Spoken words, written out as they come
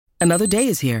Another day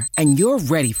is here, and you're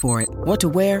ready for it. What to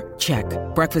wear? Check.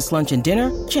 Breakfast, lunch, and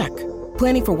dinner? Check.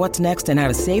 Planning for what's next and how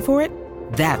to save for it?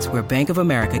 That's where Bank of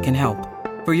America can help.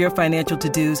 For your financial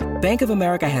to-dos, Bank of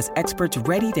America has experts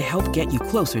ready to help get you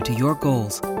closer to your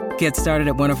goals. Get started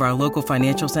at one of our local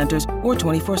financial centers or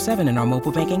 24/7 in our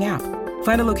mobile banking app.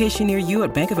 Find a location near you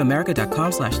at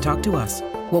bankofamerica.com/talktous.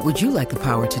 What would you like the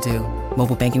power to do?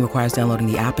 Mobile banking requires downloading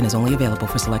the app and is only available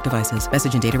for select devices.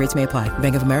 Message and data rates may apply.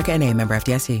 Bank of America N.A., member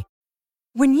FDIC.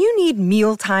 When you need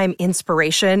mealtime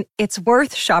inspiration, it's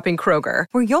worth shopping Kroger,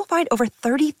 where you'll find over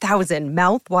 30,000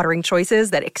 mouth-watering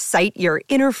choices that excite your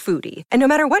inner foodie. And no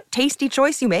matter what tasty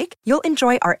choice you make, you'll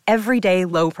enjoy our everyday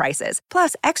low prices,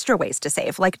 plus extra ways to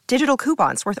save, like digital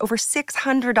coupons worth over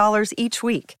 $600 each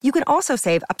week. You can also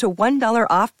save up to $1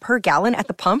 off per gallon at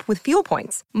the pump with fuel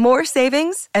points. More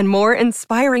savings and more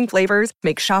inspiring flavors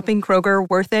make shopping Kroger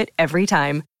worth it every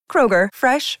time. Kroger,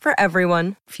 fresh for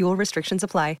everyone. Fuel restrictions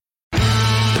apply.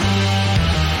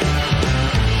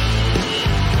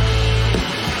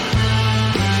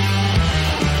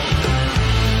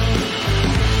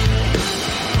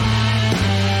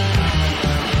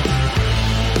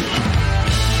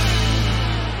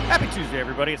 Happy Tuesday,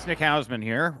 everybody. It's Nick Hausman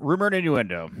here. Rumor and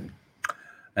Innuendo.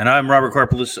 And I'm Robert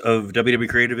Karpelis of WWE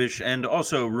Creative-ish and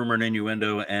also Rumor and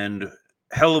Innuendo. And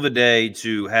hell of a day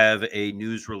to have a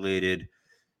news-related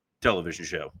television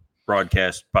show,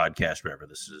 broadcast, podcast, whatever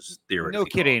this is theoretically. No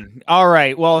kidding. All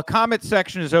right. Well, comment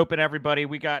section is open, everybody.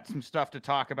 We got some stuff to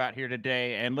talk about here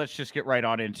today, and let's just get right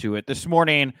on into it. This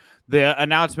morning, the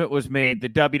announcement was made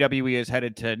that WWE is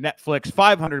headed to Netflix,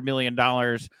 $500 million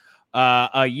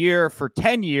a year for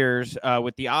 10 years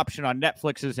with the option on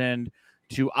Netflix's end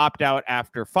to opt out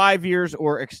after 5 years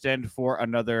or extend for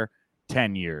another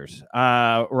 10 years.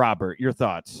 Robert, your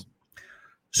thoughts?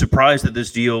 Surprised that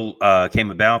this deal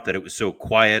came about, that it was so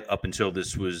quiet up until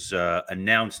this was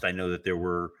announced. I know that there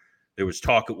was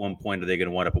talk at one point, are they going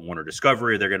to wind up at Warner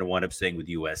Discovery? Are they going to wind up staying with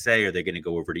USA? Are they going to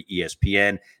go over to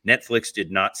ESPN? Netflix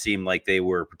did not seem like they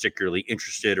were particularly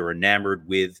interested or enamored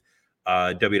with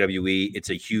WWE. It's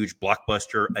a huge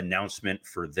blockbuster announcement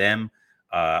for them.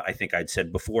 I think I'd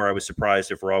said before, I was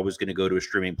surprised if Raw was going to go to a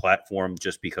streaming platform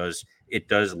just because it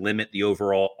does limit the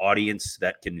overall audience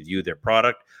that can view their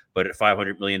product. But at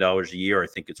 $500 million a year, I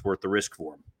think it's worth the risk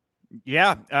for them.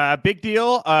 Yeah, big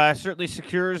deal. Certainly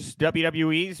secures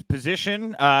WWE's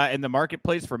position in the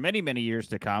marketplace for many, many years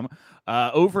to come.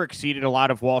 Over-exceeded a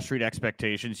lot of Wall Street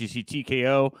expectations. You see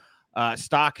TKO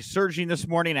stock is surging this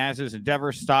morning, as is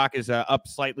Endeavor. Stock is up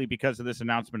slightly because of this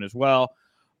announcement as well.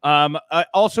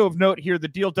 Also of note here, the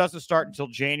deal doesn't start until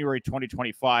January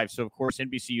 2025. So, of course,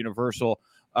 NBC Universal,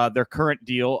 their current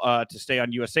deal to stay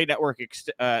on USA Network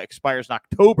expires in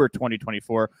October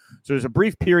 2024. So there's a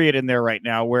brief period in there right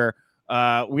now where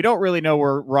we don't really know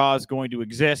where Raw is going to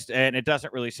exist, and it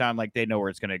doesn't really sound like they know where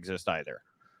it's going to exist either.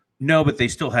 No, but they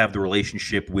still have the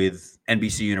relationship with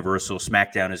NBC Universal.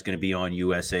 SmackDown is going to be on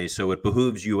USA, so it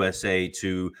behooves USA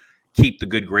to keep the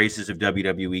good graces of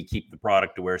WWE, keep the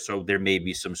product aware. So there may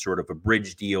be some sort of a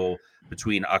bridge deal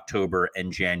between October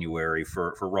and January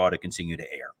for Raw to continue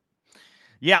to air.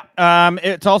 Yeah,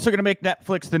 it's also going to make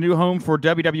Netflix the new home for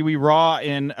WWE Raw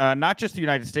in not just the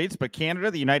United States, but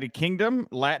Canada, the United Kingdom,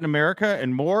 Latin America,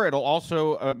 and more. It'll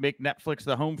also make Netflix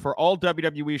the home for all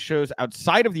WWE shows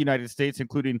outside of the United States,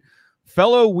 including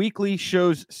fellow weekly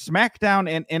shows SmackDown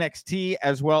and NXT,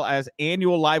 as well as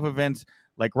annual live events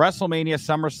like WrestleMania,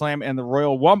 SummerSlam, and the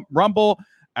Royal Rumble,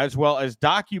 as well as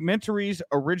documentaries,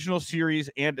 original series,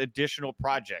 and additional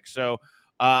projects. So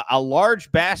a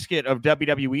large basket of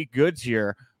WWE goods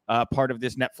here, part of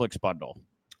this Netflix bundle.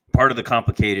 Part of the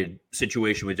complicated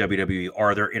situation with WWE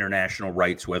are their international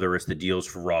rights, whether it's the deals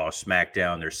for Raw,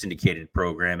 SmackDown, their syndicated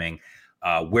programming,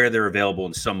 where they're available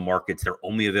in some markets. They're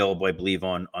only available, I believe,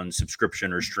 on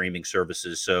subscription or streaming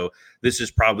services. So this is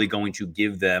probably going to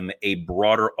give them a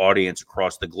broader audience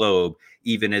across the globe,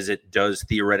 even as it does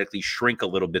theoretically shrink a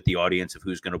little bit the audience of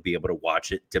who's going to be able to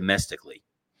watch it domestically.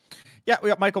 Yeah, we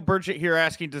got Michael Burgett here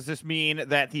asking, does this mean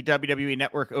that the WWE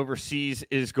network overseas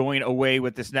is going away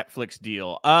with this Netflix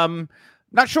deal?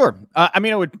 Not sure. I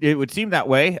mean, it would seem that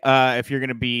way if you're going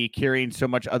to be carrying so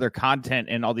much other content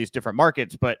in all these different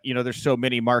markets. But, there's so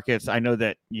many markets. I know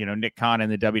that, Nick Khan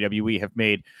and the WWE have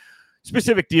made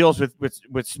specific deals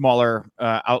with smaller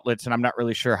outlets. And I'm not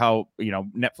really sure how,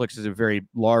 Netflix is a very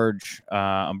large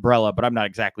umbrella, but I'm not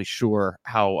exactly sure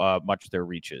how much their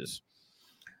reach is.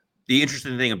 The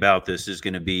interesting thing about this is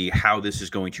going to be how this is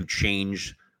going to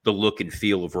change the look and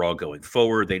feel of Raw going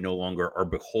forward. They no longer are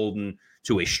beholden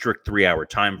to a strict 3-hour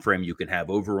time frame. You can have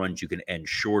overruns, you can end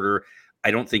shorter.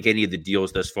 I don't think any of the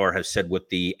deals thus far have said what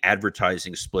the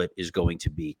advertising split is going to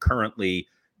be. Currently,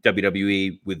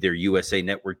 WWE with their USA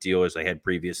Network deal, as I had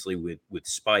previously with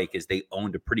Spike, is they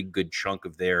owned a pretty good chunk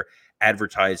of their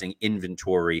advertising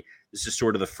inventory. This is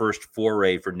sort of the first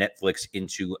foray for Netflix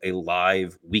into a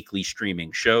live weekly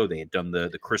streaming show. They had done the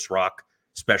Chris Rock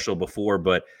special before,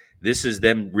 but this is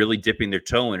them really dipping their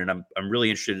toe in, and I'm really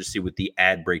interested to see what the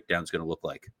ad breakdown is going to look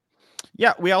like.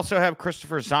 Yeah, we also have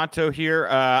Christopher Zanto here.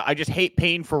 I just hate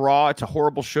paying for Raw. It's a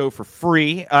horrible show for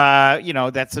free.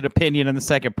 That's an opinion in the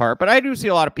second part. But I do see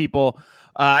a lot of people.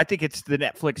 I think it's the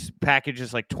Netflix package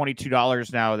is like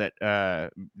 $22 now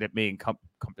that may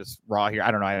encompass Raw here.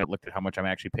 I don't know. I haven't looked at how much I'm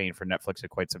actually paying for Netflix in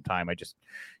quite some time. I just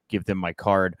give them my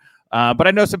card. But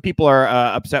I know some people are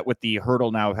upset with the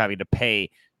hurdle now of having to pay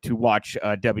to watch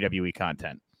WWE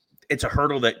content. It's a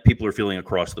hurdle that people are feeling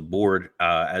across the board.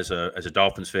 As a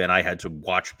Dolphins fan, I had to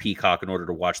watch Peacock in order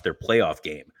to watch their playoff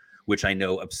game, which I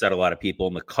know upset a lot of people.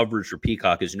 And the coverage for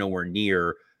Peacock is nowhere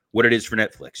near what it is for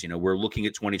Netflix. We're looking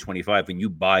at 2025. When you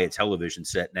buy a television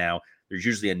set now, there's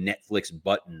usually a Netflix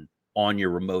button on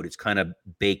your remote. It's kind of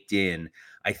baked in.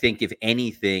 I think if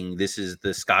anything, this is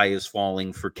the sky is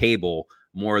falling for cable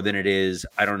more than it is.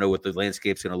 I don't know what the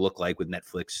landscape's going to look like with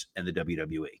Netflix and the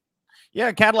WWE.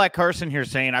 Yeah, Cadillac Carson here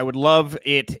saying, I would love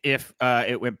it if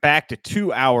it went back to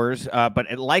 2 hours, but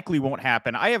it likely won't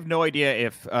happen. I have no idea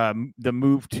if the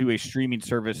move to a streaming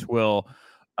service will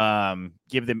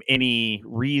give them any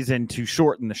reason to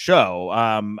shorten the show.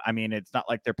 I mean, it's not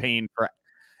like they're paying for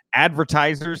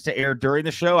advertisers to air during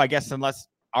the show, I guess, unless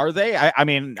are they? I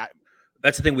mean,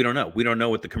 that's the thing we don't know. We don't know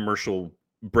what the commercial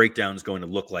breakdown is going to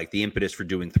look like. The impetus for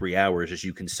doing 3 hours is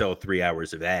you can sell 3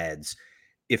 hours of ads.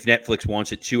 If Netflix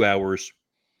wants it 2 hours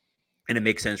and it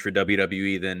makes sense for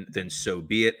WWE, then so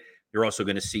be it. You're also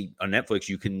going to see on Netflix,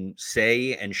 you can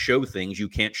say and show things you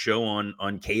can't show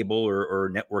on cable or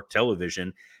network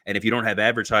television. And if you don't have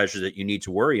advertisers that you need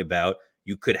to worry about,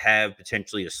 you could have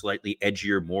potentially a slightly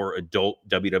edgier, more adult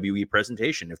WWE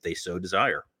presentation if they so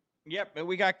desire. Yep, and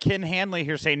we got Ken Hanley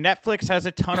here saying Netflix has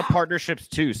a ton of partnerships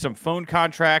too. Some phone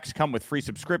contracts come with free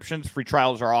subscriptions. Free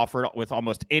trials are offered with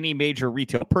almost any major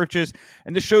retail purchase,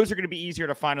 and the shows are going to be easier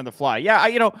to find on the fly. Yeah,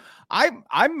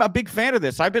 I'm a big fan of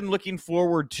this. I've been looking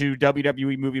forward to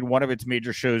WWE moving one of its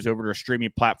major shows over to a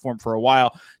streaming platform for a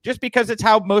while, just because it's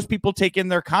how most people take in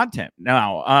their content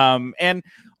now. And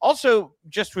also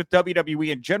just with WWE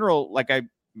in general, like I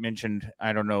mentioned,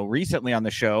 I don't know, recently on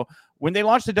the show, when they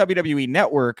launched the WWE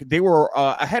Network, they were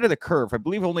ahead of the curve. I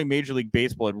believe only Major League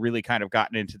Baseball had really kind of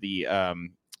gotten into the,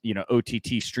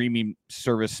 OTT streaming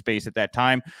service space at that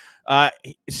time.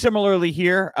 Similarly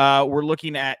here, we're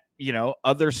looking at,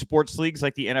 other sports leagues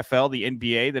like the NFL, the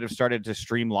NBA that have started to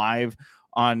stream live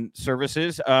on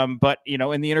services. But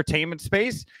in the entertainment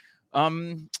space,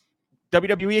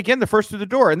 WWE, again, the first through the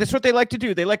door. And this is what they like to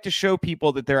do. They like to show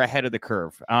people that they're ahead of the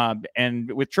curve.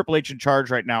 And with Triple H in charge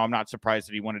right now, I'm not surprised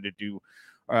that he wanted to do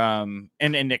and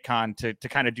Nick Khan to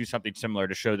kind of do something similar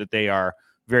to show that they are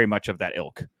very much of that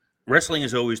ilk. Wrestling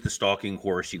is always the stalking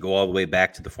horse. You go all the way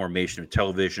back to the formation of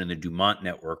television, and the Dumont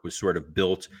Network was sort of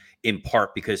built in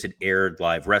part because it aired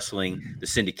live wrestling. The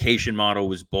syndication model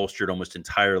was bolstered almost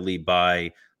entirely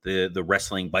by the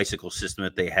wrestling bicycle system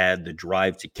that they had, the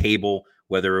drive to cable,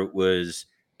 whether it was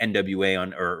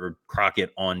NWA or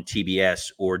Crockett on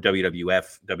TBS or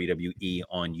WWF, WWE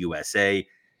on USA.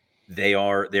 They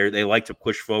like to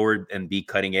push forward and be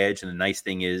cutting edge. And the nice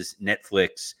thing is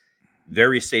Netflix,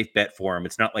 very safe bet for them.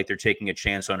 It's not like they're taking a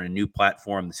chance on a new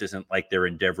platform. This isn't like their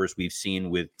endeavors we've seen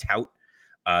with Tout.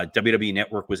 WWE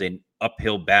Network was an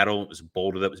uphill battle. It was a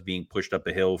boulder that was being pushed up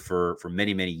a hill for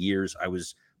many, many years. I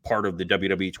was part of the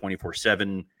WWE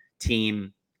 24/7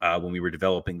 team when we were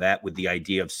developing that, with the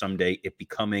idea of someday it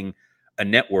becoming a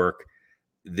network.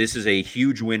 This is a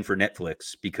huge win for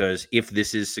Netflix, because if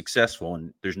this is successful,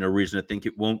 and there's no reason to think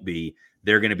it won't be,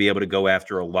 they're going to be able to go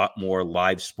after a lot more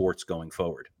live sports going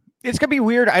forward. It's going to be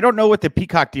weird. I don't know what the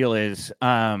Peacock deal is,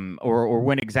 or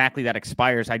when exactly that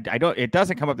expires. I don't. It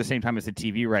doesn't come up the same time as the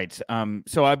TV rights.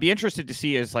 So I'd be interested to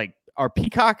see are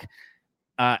Peacock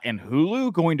and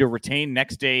Hulu going to retain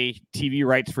next day TV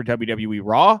rights for WWE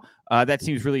Raw? That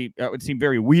seems really, would seem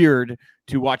very weird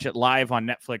to watch it live on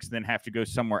Netflix and then have to go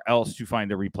somewhere else to find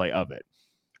the replay of it.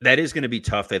 That is going to be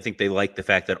tough. I think they like the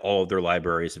fact that all of their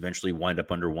libraries eventually wind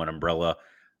up under one umbrella.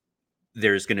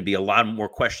 There's going to be a lot more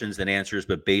questions than answers,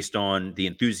 but based on the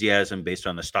enthusiasm, based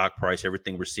on the stock price,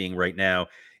 everything we're seeing right now,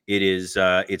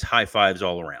 it's high fives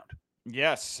all around.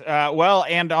 Yes. Well,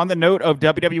 and on the note of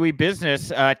WWE business,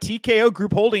 TKO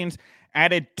Group Holdings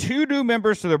added 2 new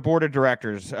members to their board of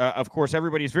directors. Of course,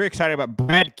 everybody's very excited about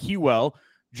Brad Kewell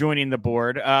joining the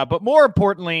board. But more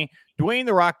importantly, Dwayne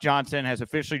 "The Rock" Johnson has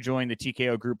officially joined the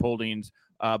TKO Group Holdings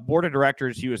board of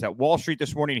directors. He was at Wall Street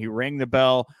this morning. He rang the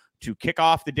bell to kick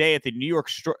off the day at the New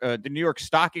York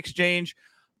Stock Exchange.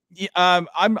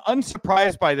 I'm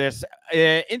unsurprised by this.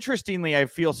 Interestingly, I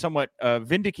feel somewhat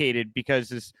vindicated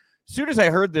because as soon as I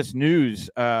heard this news,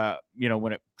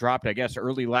 when it dropped, I guess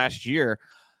early last year,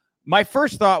 my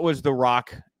first thought was The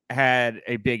Rock had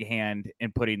a big hand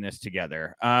in putting this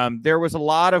together. There was a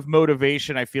lot of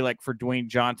motivation, I feel like, for Dwayne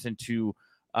Johnson to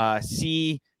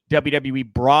see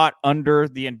WWE brought under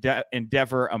the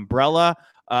Endeavor umbrella.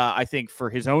 I think for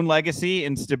his own legacy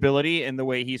and stability and the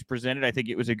way he's presented, I think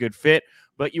it was a good fit.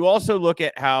 But you also look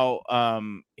at how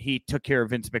he took care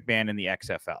of Vince McMahon in the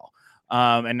XFL.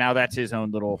 And now that's his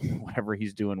own little whatever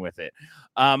he's doing with it.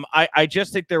 I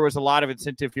just think there was a lot of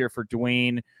incentive here for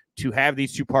Dwayne to have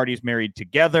these two parties married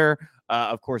together.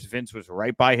 Of course, Vince was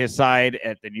right by his side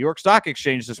at the New York Stock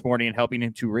Exchange this morning and helping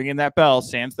him to ring in that bell,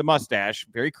 sans the mustache.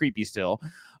 Very creepy still.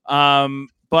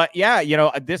 But yeah,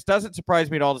 this doesn't surprise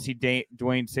me at all to see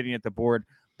Dwayne sitting at the board,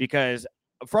 because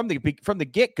from the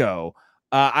get-go,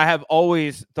 I have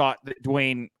always thought that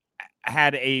Dwayne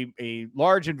had a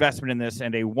large investment in this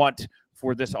and a want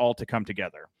for this all to come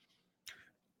together.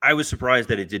 I was surprised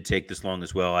that it did take this long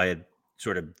as well. I had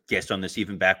sort of guessed on this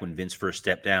even back when Vince first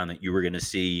stepped down, that you were going to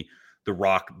see The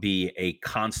Rock be a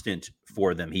constant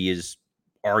for them. He is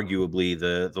arguably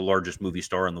the largest movie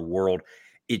star in the world.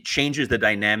 It changes the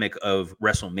dynamic of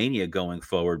WrestleMania going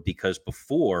forward, because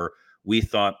before we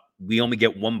thought we only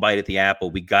get one bite at the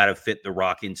apple. We got to fit The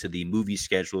Rock into the movie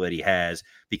schedule that he has,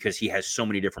 because he has so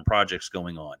many different projects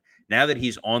going on. Now that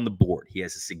he's on the board, he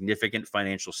has a significant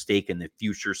financial stake in the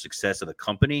future success of the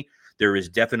company. There is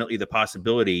definitely the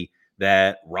possibility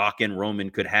that Rock and Roman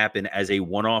could happen as a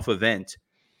one-off event.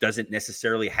 Doesn't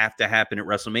necessarily have to happen at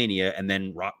WrestleMania and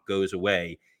then Rock goes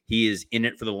away. He is in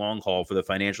it for the long haul, for the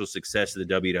financial success of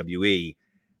the WWE.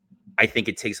 I think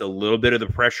it takes a little bit of the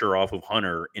pressure off of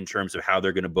Hunter in terms of how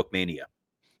they're going to book Mania.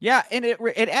 Yeah, and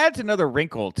it adds another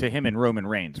wrinkle to him and Roman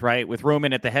Reigns, right? With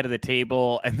Roman at the head of the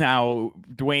table, and now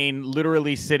Dwayne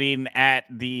literally sitting at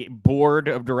the board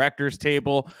of directors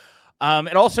table.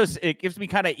 It gives me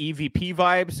kind of EVP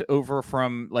vibes over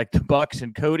from like the Bucks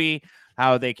and Cody,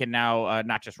 how they can now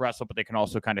not just wrestle, but they can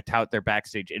also kind of tout their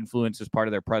backstage influence as part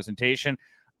of their presentation.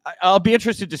 I'll be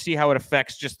interested to see how it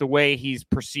affects just the way he's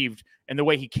perceived and the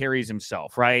way he carries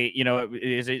himself, right?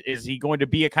 Is he going to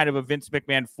be a kind of a Vince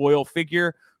McMahon foil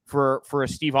figure for a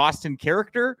Steve Austin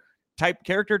type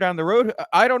character down the road?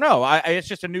 I don't know. It's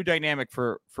just a new dynamic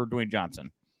for Dwayne Johnson.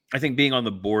 I think being on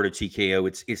the board of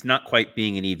TKO, it's not quite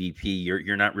being an EVP.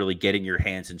 You're not really getting your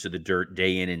hands into the dirt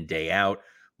day in and day out,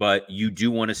 but you do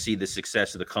want to see the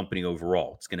success of the company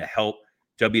overall. It's going to help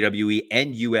WWE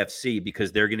and UFC,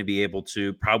 because they're going to be able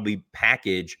to probably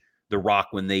package The Rock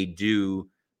when they do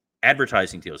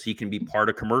advertising deals. He can be part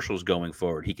of commercials going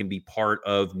forward. He can be part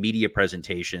of media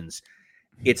presentations.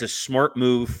 It's a smart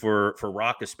move for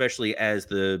Rock, especially as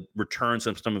the returns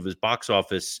on some of his box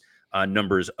office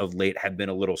numbers of late have been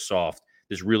a little soft.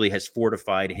 This really has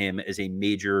fortified him as a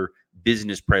major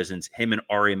business presence. Him and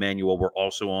Ari Emanuel were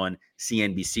also on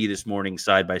CNBC this morning,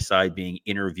 side by side, being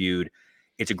interviewed.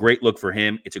 It's a great look for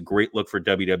him. It's a great look for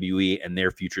WWE and their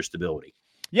future stability.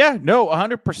 Yeah, no,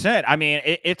 100%. I mean,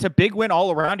 it's a big win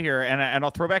all around here. And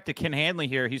I'll throw back to Ken Hanley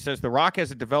here. He says The Rock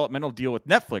has a developmental deal with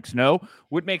Netflix. No,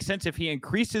 would make sense if he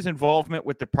increased his involvement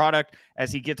with the product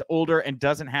as he gets older and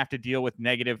doesn't have to deal with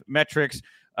negative metrics.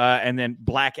 And then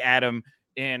Black Adam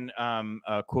in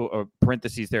quote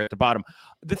parentheses there at the bottom.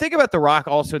 The thing about The Rock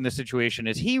also in this situation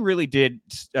is he really did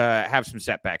have some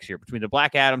setbacks here between the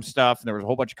Black Adam stuff, and there was a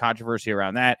whole bunch of controversy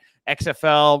around that.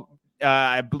 XFL,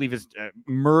 I believe, is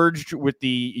merged with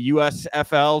the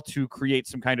USFL to create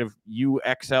some kind of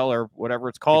UXL or whatever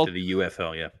it's called. The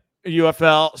UFL, yeah.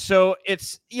 UFL. So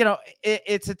it's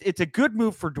it's a good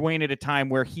move for Dwayne at a time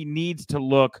where he needs to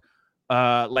look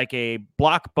like a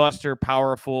blockbuster,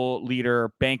 powerful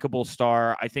leader, bankable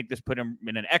star. I think this put him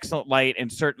in an excellent light, and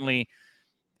certainly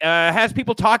has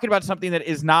people talking about something that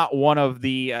is not one of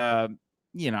the, I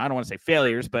don't want to say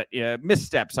failures, but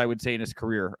missteps, I would say, in his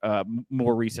career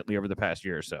more recently over the past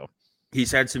year or so.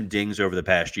 He's had some dings over the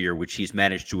past year, which he's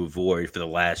managed to avoid for the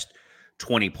last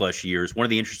 20 plus years. One of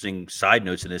the interesting side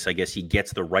notes in this, I guess he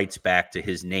gets the rights back to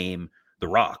his name, The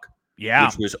Rock. Yeah,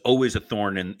 which was always a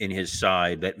thorn in his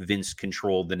side, that Vince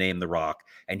controlled the name The Rock,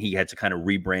 and he had to kind of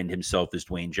rebrand himself as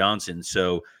Dwayne Johnson.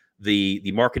 So the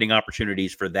marketing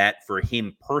opportunities for that, for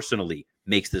him personally,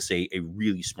 makes this a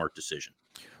really smart decision.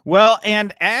 Well,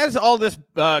 and as all this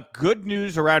good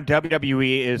news around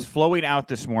WWE is flowing out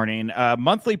this morning,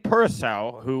 Monthly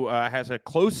Purasao, who has a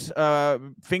close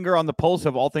finger on the pulse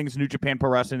of all things New Japan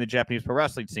Pro Wrestling, the Japanese pro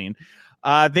wrestling scene,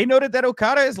 they noted that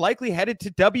Okada is likely headed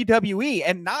to WWE.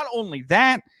 And not only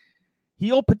that,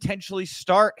 he'll potentially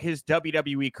start his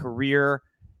WWE career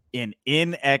in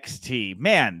NXT.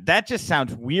 Man, that just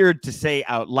sounds weird to say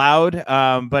out loud,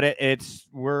 but it's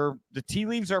where the tea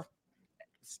leaves are.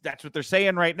 That's what they're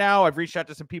saying right now. I've reached out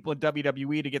to some people in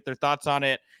WWE to get their thoughts on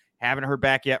it. Haven't heard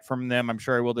back yet from them. I'm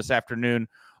sure I will this afternoon.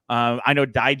 I know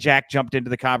Dijak jumped into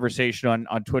the conversation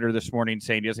on Twitter this morning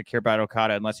saying he doesn't care about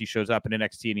Okada unless he shows up in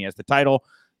NXT and he has the title.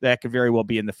 That could very well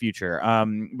be in the future.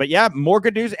 But yeah, more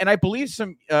good news. And I believe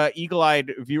some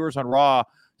eagle-eyed viewers on Raw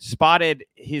spotted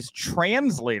his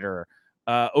translator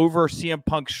over CM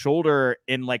Punk's shoulder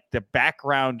in like the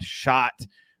background shot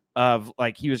of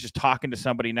like he was just talking to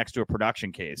somebody next to a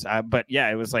production case. But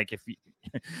yeah, it was like if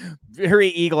very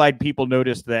eagle-eyed people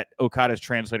noticed that Okada's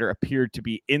translator appeared to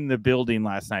be in the building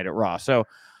last night at Raw. So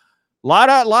lot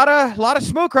of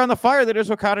smoke around the fire that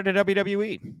is Okada to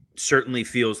WWE. Certainly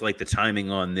feels like the timing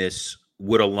on this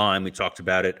would align. We talked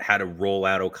about it, how to roll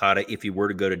out Okada if he were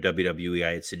to go to WWE.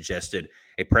 I had suggested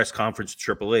a press conference with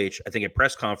Triple H. I think a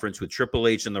press conference with Triple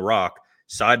H and The Rock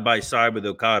side by side with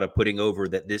Okada, putting over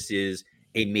that this is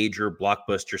a major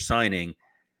blockbuster signing,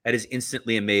 that is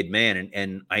instantly a made man.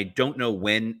 And I don't know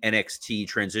when NXT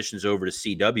transitions over to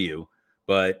CW,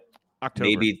 but October.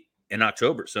 Maybe in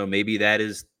October. So maybe that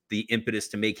is the impetus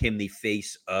to make him the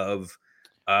face of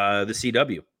the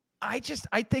CW. I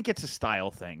think it's a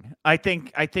style thing. I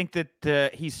think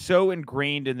that he's so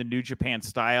ingrained in the New Japan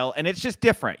style, and it's just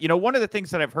different. You know, one of the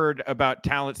things that I've heard about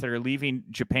talents that are leaving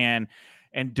Japan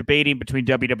and debating between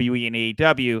WWE and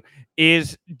AEW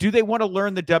is, do they want to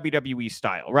learn the WWE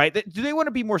style, right? Do they want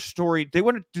to be more story? Do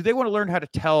they want to learn how to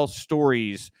tell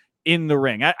stories in the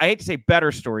ring? I hate to say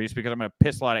better stories because I'm going to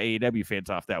piss a lot of AEW fans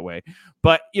off that way.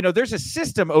 But, you know, there's a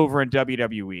system over in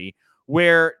WWE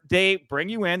where they bring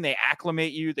you in, they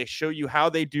acclimate you, they show you how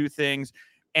they do things,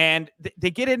 and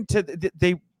they get into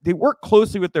they work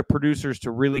closely with their producers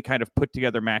to really kind of put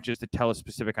together matches to tell a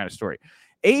specific kind of story.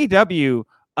 AEW,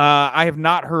 I have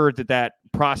not heard that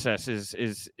process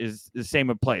is the same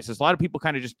in place. There's a lot of people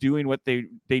kind of just doing what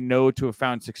they know to have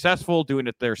found successful, doing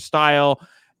it their style,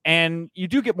 and you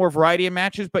do get more variety in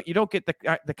matches, but you don't get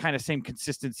the kind of same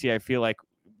consistency, I feel like,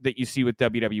 that you see with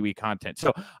WWE content.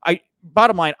 So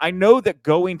bottom line, I know that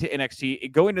going to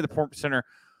NXT, going to the Performance Center,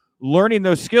 learning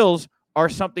those skills are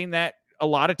something that a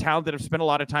lot of talent that have spent a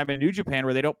lot of time in New Japan,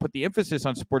 where they don't put the emphasis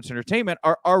on sports entertainment,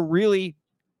 are really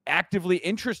actively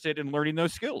interested in learning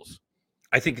those skills.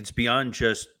 I think it's beyond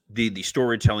just the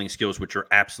storytelling skills, which are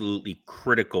absolutely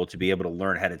critical to be able to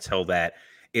learn how to tell that.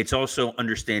 It's also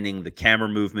understanding the camera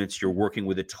movements. You're working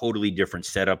with a totally different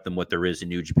setup than what there is in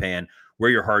New Japan, where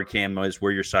your hard cam is,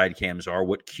 where your side cams are,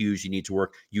 what cues you need to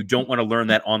work. You don't want to learn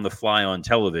that on the fly on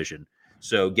television.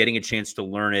 So getting a chance to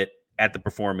learn it at the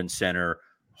Performance Center,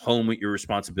 home what your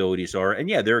responsibilities are. And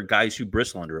yeah, there are guys who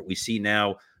bristle under it. We see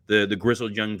now the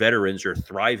grizzled young veterans are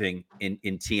thriving in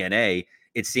TNA.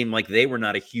 It seemed like they were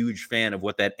not a huge fan of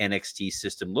what that NXT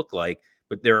system looked like,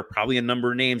 but there are probably a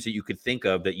number of names that you could think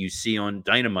of that you see on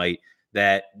Dynamite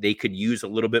that they could use a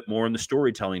little bit more in the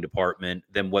storytelling department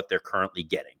than what they're currently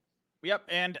getting. Yep,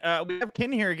 and we have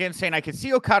Ken here again saying, I could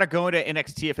see Okada going to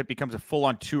NXT if it becomes a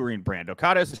full-on touring brand.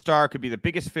 Okada as a star could be the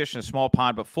biggest fish in a small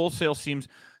pond, but Full Sail seems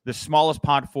the smallest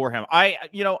pond for him.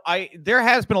 There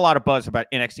has been a lot of buzz about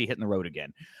NXT hitting the road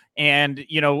again. And,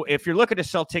 you know, if you're looking to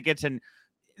sell tickets, and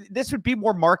this would be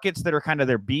more markets that are kind of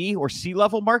their B or C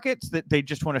level markets that they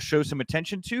just want to show some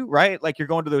attention to, right? Like you're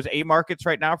going to those A markets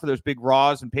right now for those big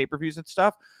Raws and pay-per-views and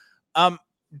stuff.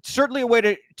 Certainly a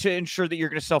way to ensure that you're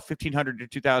going to sell 1,500 to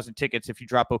 2,000 tickets if you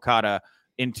drop Okada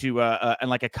into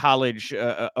like a college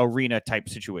arena type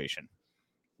situation.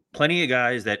 Plenty of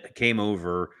guys that came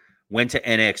over, went to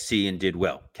NXT and did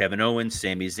well. Kevin Owens,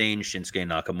 Sami Zayn, Shinsuke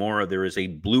Nakamura. There is a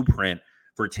blueprint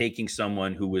for taking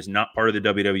someone who was not part of the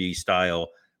WWE style,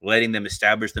 letting them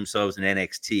establish themselves in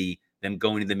NXT, them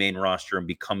going to the main roster and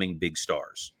becoming big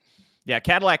stars. Yeah,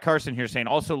 Cadillac Carson here saying,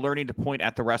 also learning to point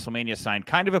at the WrestleMania sign.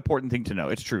 Kind of important thing to know.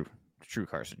 It's true. It's true,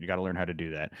 Carson. You got to learn how to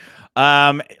do that.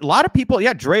 A lot of people,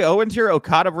 Dre Owens here,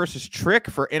 Okada versus Trick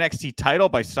for NXT title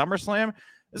by SummerSlam.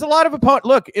 There's a lot of opponents.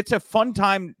 Look, it's a fun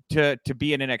time to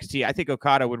be in NXT. I think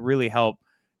Okada would really help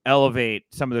elevate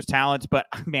some of those talents. But,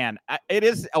 man, it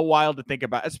is a while to think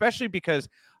about, especially because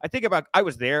I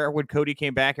was there when Cody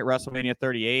came back at WrestleMania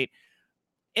 38.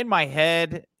 In my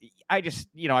head, I just,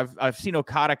 I've seen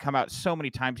Okada come out so many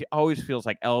times. He always feels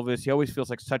like Elvis. He always feels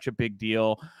like such a big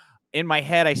deal. in my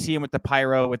head, I see him with the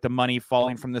pyro, with the money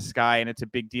falling from the sky, and it's a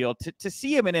big deal. To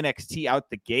see him in NXT out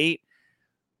the gate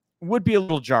would be a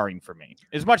little jarring for me.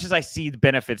 As much as I see the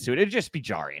benefits to it, it'd just be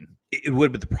jarring. It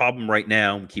would, but the problem right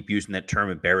now, we keep using that term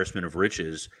embarrassment of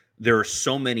riches. There are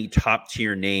so many top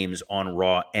tier names on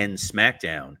Raw and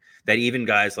SmackDown that even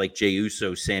guys like Jey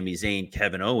Uso, Sami Zayn,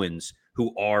 Kevin Owens,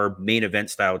 who are main event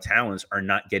style talents, are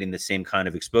not getting the same kind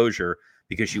of exposure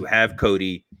because you have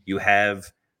Cody, you have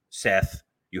Seth,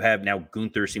 you have now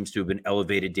Gunther seems to have been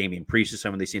elevated. Damian Priest is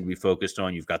someone they seem to be focused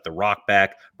on. You've got The Rock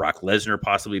back, Brock Lesnar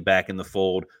possibly back in the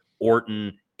fold,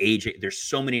 Orton, AJ. There's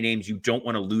so many names. You don't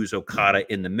want to lose Okada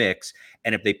in the mix.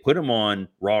 And if they put him on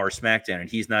Raw or SmackDown and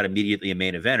he's not immediately a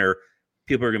main eventer,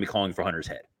 people are going to be calling for Hunter's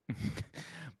head.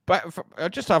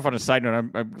 But just off on a side note,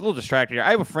 I'm a little distracted here.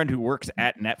 I have a friend who works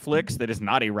at Netflix that is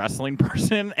not a wrestling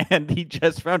person, and he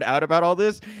just found out about all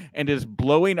this and is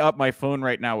blowing up my phone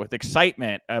right now with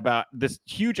excitement about this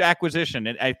huge acquisition.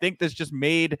 And I think this just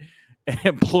made an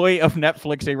employee of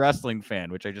Netflix a wrestling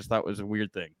fan, which I just thought was a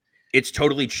weird thing. It's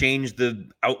totally changed the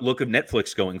outlook of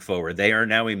Netflix going forward. They are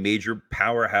now a major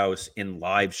powerhouse in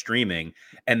live streaming,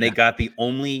 and they got the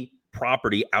only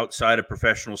property outside of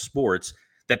professional sports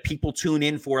that people tune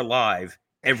in for live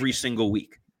every single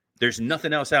week. There's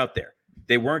nothing else out there.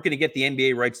 They weren't going to get the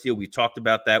NBA rights deal. We've talked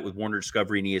about that with Warner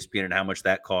Discovery and ESPN and how much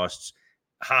that costs.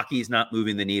 Hockey's not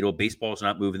moving the needle. Baseball's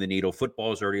not moving the needle.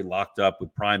 Football's already locked up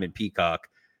with Prime and Peacock.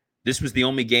 This was the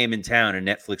only game in town, and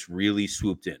Netflix really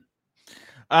swooped in.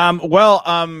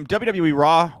 WWE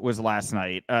Raw was last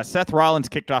night. Seth Rollins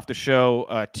kicked off the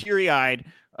show teary-eyed,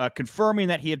 confirming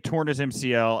that he had torn his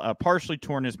MCL, partially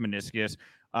torn his meniscus.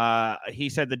 He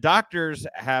said the doctors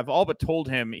have all but told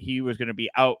him he was going to be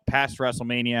out past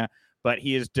WrestleMania, but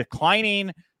he is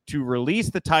declining to release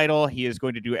the title. He is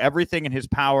going to do everything in his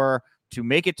power to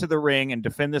make it to the ring and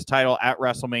defend this title at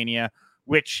WrestleMania,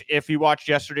 which, if you watched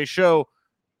yesterday's show,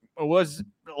 was,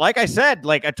 like I said,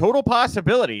 like a total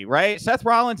possibility, right? Seth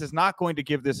Rollins is not going to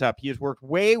give this up. He has worked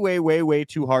way, way, way, way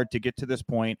too hard to get to this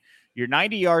point. You're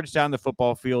 90 yards down the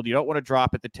football field. You don't want to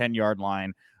drop at the 10-yard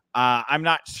line. I'm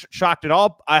not shocked at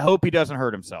all. I hope he doesn't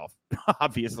hurt himself,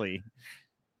 obviously.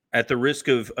 At the risk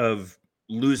of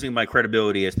losing my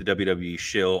credibility as the WWE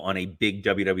shill on a big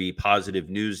WWE positive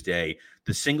news day,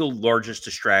 the single largest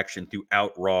distraction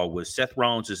throughout Raw was Seth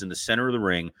Rollins is in the center of the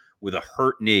ring with a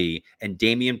hurt knee, and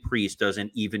Damian Priest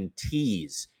doesn't even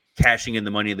tease cashing in the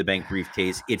Money in the Bank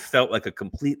briefcase. It felt like a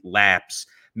complete lapse.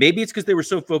 Maybe it's because they were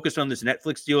so focused on this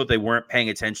Netflix deal that they weren't paying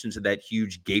attention to that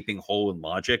huge gaping hole in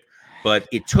logic, but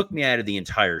it took me out of the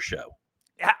entire show.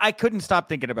 I couldn't stop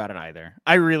thinking about it either.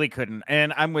 I really couldn't.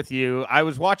 And I'm with you. I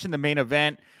was watching the main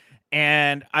event,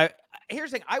 and here's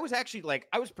the thing. I was actually like,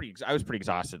 I was pretty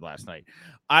exhausted last night.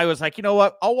 I was like, you know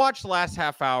what? I'll watch the last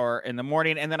half hour in the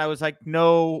morning. And then I was like,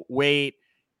 no, wait.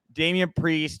 Damian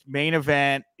Priest, main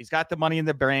event. He's got the Money in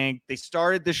the Bank. They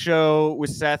started the show with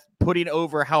Seth putting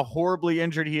over how horribly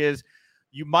injured he is.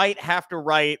 You might have to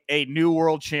write a new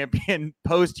world champion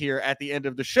post here at the end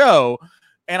of the show.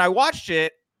 And I watched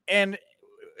it, and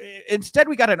instead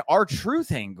we got an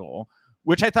R-Truth angle,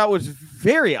 which I thought was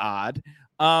very odd.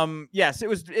 Yes, it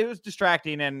was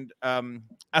distracting, and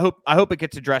I hope it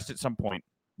gets addressed at some point,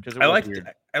 because I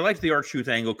liked the R-Truth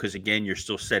angle because, again, you're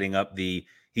still setting up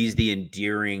he's the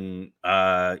endearing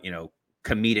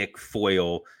comedic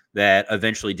foil that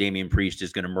eventually Damian Priest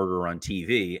is going to murder on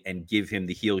TV and give him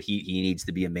the heel heat he needs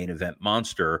to be a main event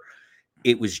monster.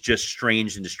 It was just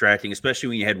strange and distracting, especially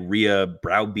when you had Rhea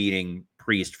browbeating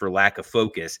Priest for lack of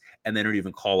focus, and then don't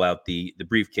even call out the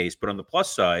briefcase. But on the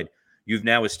plus side, you've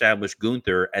now established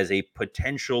Gunther as a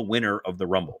potential winner of the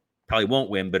Rumble. Probably won't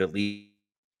win, but at least,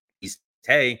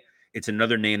 hey, it's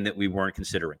another name that we weren't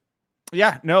considering.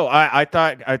 Yeah, no, I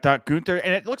thought Gunther,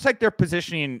 and it looks like they're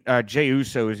positioning Jey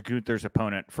Uso as Gunther's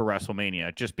opponent for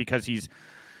WrestleMania, just because he's,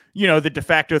 the de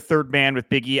facto third man with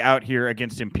Big E out here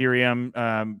against Imperium.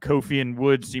 Kofi and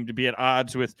Woods seem to be at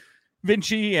odds with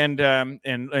Vinci and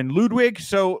Ludwig.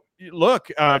 So look,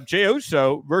 Jey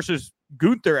Uso versus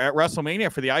Gunther at WrestleMania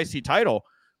for the IC title.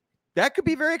 That could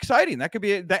be very exciting. That could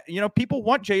be people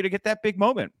want Jey to get that big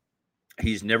moment.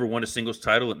 He's never won a singles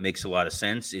title. It makes a lot of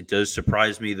sense. It does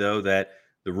surprise me, though, that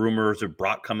the rumors of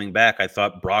Brock coming back, I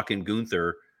thought Brock and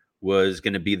Gunther was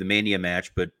going to be the Mania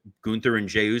match, but Gunther and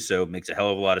Jey Uso makes a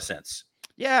hell of a lot of sense.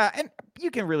 Yeah, and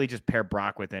you can really just pair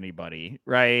Brock with anybody,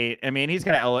 right? I mean, he's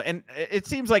going to, and it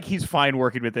seems like he's fine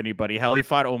working with anybody. Hell, he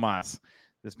fought Omos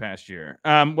this past year.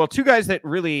 Well, two guys that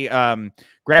really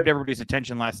grabbed everybody's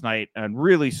attention last night and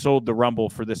really sold the Rumble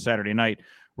for this Saturday night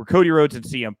were Cody Rhodes and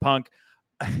CM Punk.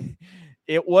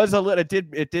 it was a little.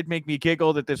 It did make me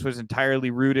giggle that this was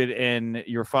entirely rooted in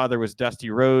Your Father Was Dusty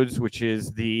Rhodes, which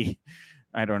is the,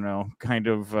 I don't know, kind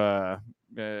of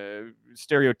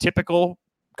stereotypical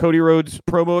Cody Rhodes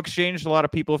promo exchange a lot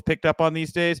of people have picked up on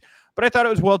these days. But I thought it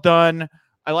was well done.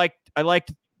 I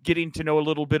liked getting to know a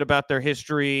little bit about their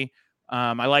history.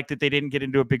 I like that they didn't get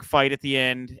into a big fight at the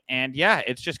end. And yeah,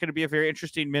 it's just going to be a very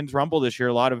interesting men's rumble this year.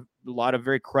 A lot of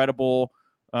very credible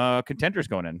contenders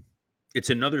going in. It's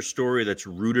another story that's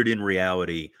rooted in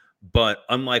reality, but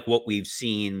unlike what we've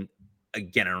seen,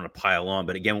 again, I don't want to pile on,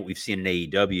 but again, what we've seen in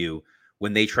AEW,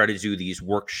 when they try to do these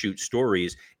work shoot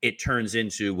stories, it turns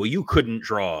into, well, you couldn't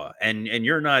draw and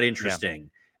you're not interesting.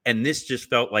 Yeah. And this just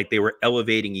felt like they were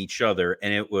elevating each other.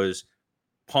 And it was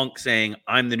Punk saying,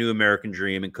 I'm the new American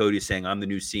Dream, and Cody saying, I'm the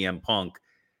new CM Punk.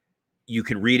 You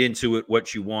can read into it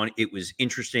what you want. It was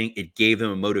interesting. It gave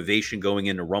them a motivation going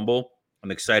into Rumble. I'm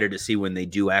excited to see when they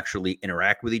do actually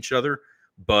interact with each other,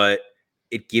 but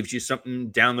it gives you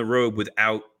something down the road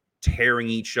without tearing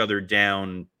each other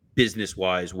down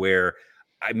business-wise, where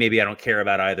maybe I don't care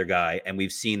about either guy, and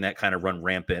we've seen that kind of run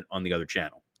rampant on the other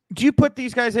channel. Do you put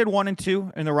these guys in 1 and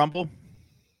 2 in the Rumble?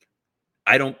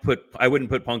 I wouldn't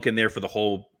put Punk in there for the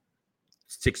whole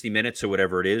 60 minutes or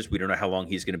whatever it is. We don't know how long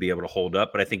he's going to be able to hold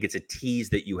up, but I think it's a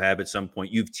tease that you have at some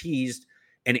point. You've teased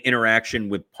an interaction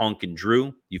with Punk and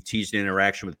Drew. You've teased an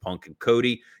interaction with Punk and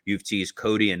Cody. You've teased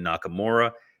Cody and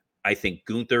Nakamura. I think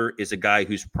Gunther is a guy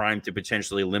who's primed to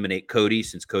potentially eliminate Cody,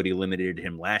 since Cody eliminated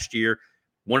him last year.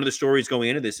 One of the stories going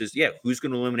into this is, who's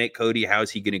going to eliminate Cody? How's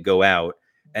he going to go out?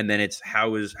 And then it's how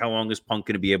long is Punk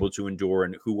going to be able to endure,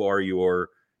 and who are your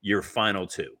final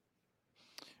two?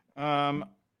 I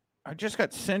just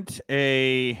got sent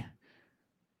a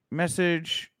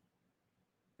message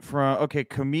from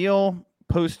Camille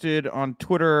posted on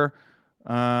Twitter.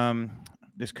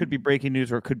 This could be breaking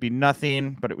news or it could be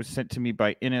nothing, but it was sent to me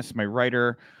by Innes, my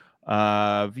writer.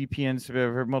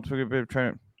 VPNs multiple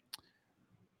trying to.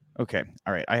 Okay.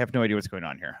 All right. I have no idea what's going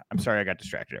on here. I'm sorry. I got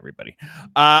distracted, everybody.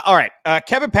 All right.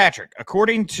 Kevin Patrick,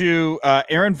 according to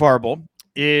Aaron Varble,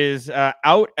 is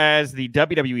out as the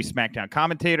WWE SmackDown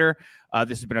commentator.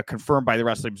 This has been confirmed by the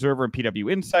Wrestling Observer and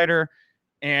PW Insider.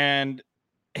 And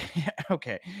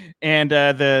okay. And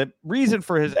the reason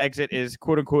for his exit is,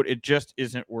 quote unquote, it just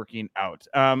isn't working out.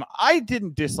 I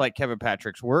didn't dislike Kevin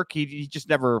Patrick's work. He just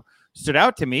never stood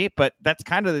out to me, but that's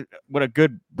kind of what a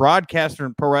good broadcaster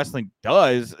in pro wrestling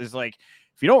does, is like,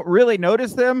 if you don't really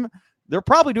notice them, they're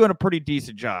probably doing a pretty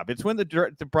decent job. It's when the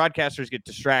broadcasters get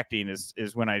distracting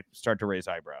is when I start to raise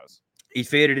eyebrows. He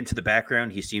faded into the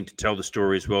background. He seemed to tell the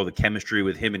story as well. The chemistry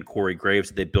with him and Corey Graves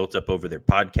that they built up over their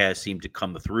podcast seemed to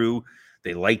come through.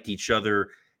 They liked each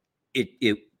other.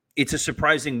 It's a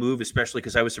surprising move, especially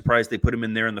because I was surprised they put him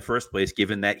in there in the first place,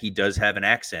 given that he does have an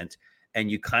accent,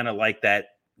 and you kind of like that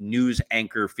news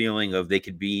anchor feeling of they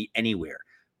could be anywhere.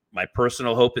 My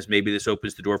personal hope is maybe this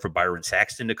opens the door for Byron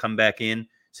Saxton to come back in,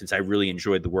 since I really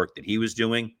enjoyed the work that he was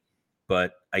doing.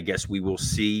 But I guess we will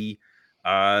see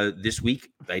this week.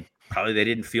 They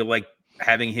didn't feel like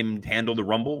having him handle the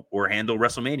Rumble or handle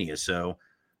WrestleMania. So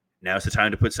now's the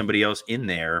time to put somebody else in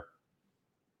there.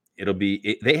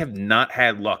 They have not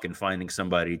had luck in finding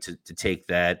somebody to take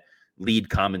that lead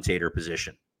commentator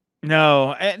position.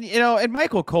 No, and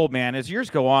Michael Cole, man, as years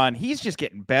go on, he's just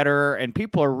getting better, and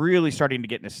people are really starting to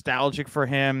get nostalgic for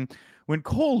him. When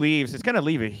Cole leaves, it's going to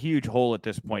leave a huge hole at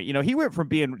this point. He went from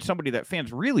being somebody that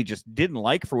fans really just didn't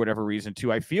like for whatever reason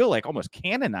to, I feel like, almost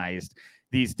canonized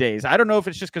these days. I don't know if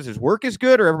it's just because his work is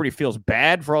good or everybody feels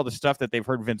bad for all the stuff that they've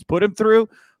heard Vince put him through,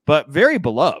 but very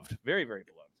beloved, very, very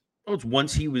beloved. Well, it's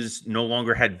once he was no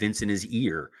longer had Vince in his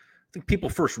ear. I think people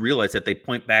first realized that. They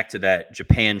point back to that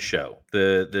Japan show,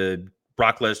 the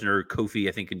Brock Lesnar, Kofi,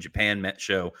 I think in Japan met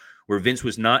show, where Vince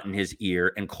was not in his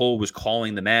ear and Cole was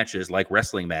calling the matches like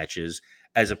wrestling matches,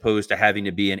 as opposed to having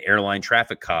to be an airline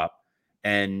traffic cop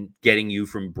and getting you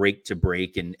from break to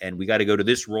break. And we got to go to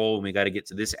this role and we got to get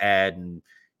to this ad and,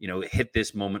 hit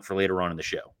this moment for later on in the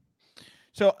show.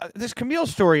 So this Camille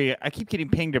story, I keep getting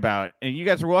pinged about, and you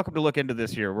guys are welcome to look into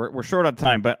this here. We're short on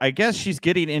time, but I guess she's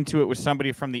getting into it with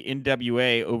somebody from the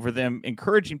NWA over them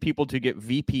encouraging people to get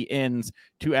VPNs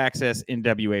to access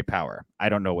NWA power. I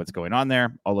don't know what's going on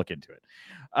there. I'll look into it.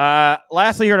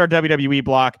 Lastly, here at our WWE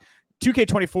block,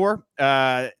 2K24,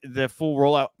 the full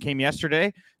rollout came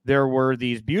yesterday. There were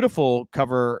these beautiful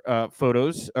cover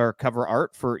photos or cover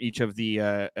art for each of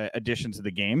the editions of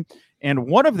the game. And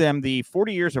one of them, the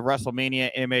 40 Years of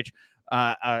WrestleMania image,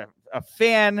 a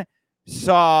fan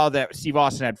saw that Steve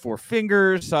Austin had 4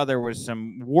 fingers, saw there was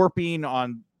some warping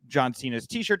on John Cena's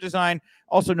t-shirt design,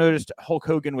 also noticed Hulk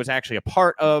Hogan was actually a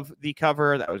part of the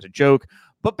cover. That was a joke.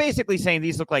 but basically saying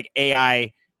these look like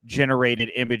AI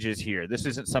generated images here. This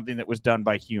isn't something that was done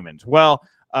by humans. Well,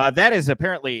 that is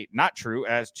apparently not true,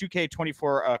 as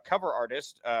 2K24 cover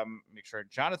artist, make sure,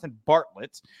 Jonathan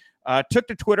Bartlett, took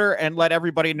to Twitter and let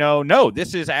everybody know, no,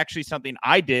 this is actually something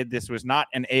I did. This was not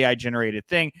an AI generated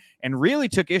thing, and really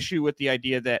took issue with the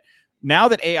idea that now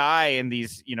that AI and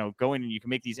these, going and you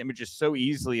can make these images so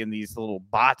easily in these little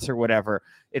bots or whatever,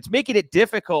 it's making it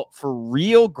difficult for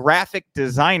real graphic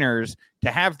designers to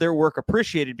have their work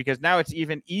appreciated, because now it's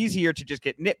even easier to just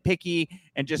get nitpicky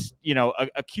and just,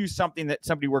 accuse something that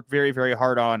somebody worked very, very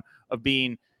hard on of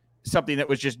being something that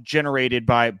was just generated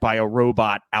by a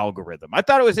robot algorithm. I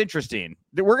thought it was interesting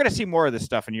that we're going to see more of this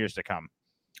stuff in years to come.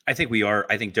 I think we are.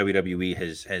 I think WWE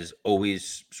has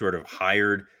always sort of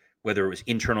hired, whether it was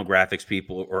internal graphics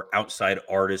people or outside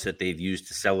artists that they've used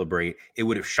to celebrate. It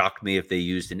would have shocked me if they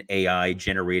used an AI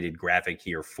generated graphic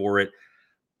here for it.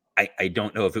 I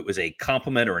don't know if it was a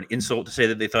compliment or an insult to say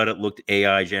that they thought it looked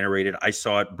AI generated. I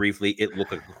saw it briefly. It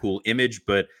looked like a cool image,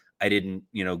 but I didn't,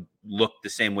 look the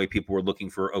same way people were looking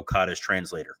for Okada's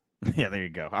translator. Yeah, there you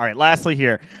go. All right. Lastly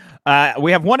here,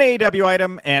 we have one AEW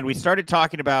item, and we started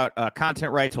talking about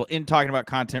content rights. We'll end talking about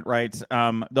content rights.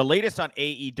 The latest on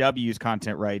AEW's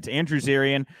content rights, Andrew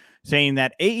Zarian saying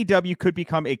that AEW could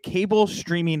become a cable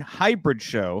streaming hybrid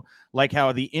show, like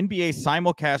how the NBA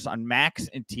simulcasts on Max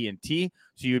and TNT.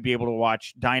 So you'd be able to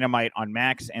watch Dynamite on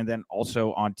Max and then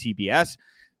also on TBS.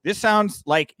 This sounds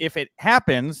like, if it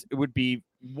happens, it would be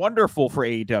wonderful for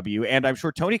AEW, and I'm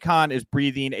sure Tony Khan is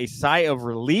breathing a sigh of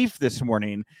relief this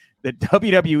morning that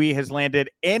WWE has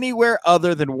landed anywhere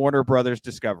other than Warner Brothers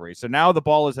Discovery. So now the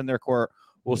ball is in their court.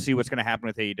 We'll see what's going to happen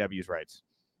with AEW's rights.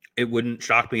 It wouldn't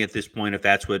shock me at this point if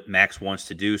that's what Max wants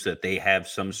to do, so that they have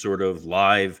some sort of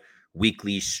live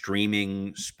weekly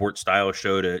streaming sports style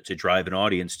show to drive an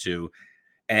audience to.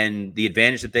 And the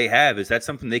advantage that they have is that's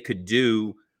something they could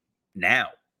do now.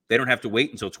 They don't have to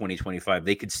wait until 2025.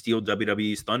 They could steal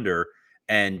WWE's thunder,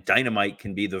 and Dynamite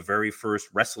can be the very first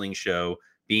wrestling show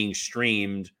being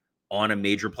streamed on a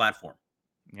major platform.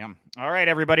 Yeah. All right,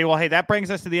 everybody. Well, hey, that brings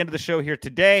us to the end of the show here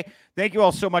today. Thank you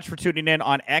all so much for tuning in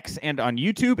on X and on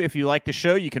YouTube. If you like the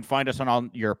show, you can find us on all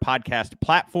your podcast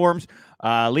platforms.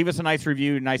 Leave us a nice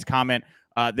review, nice comment.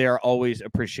 They're always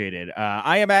appreciated.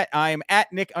 I am at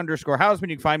Nick_Hausman.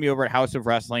 You can find me over at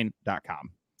houseofwrestling.com.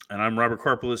 And I'm Robert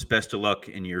Karpelis. Best of luck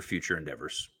in your future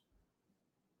endeavors.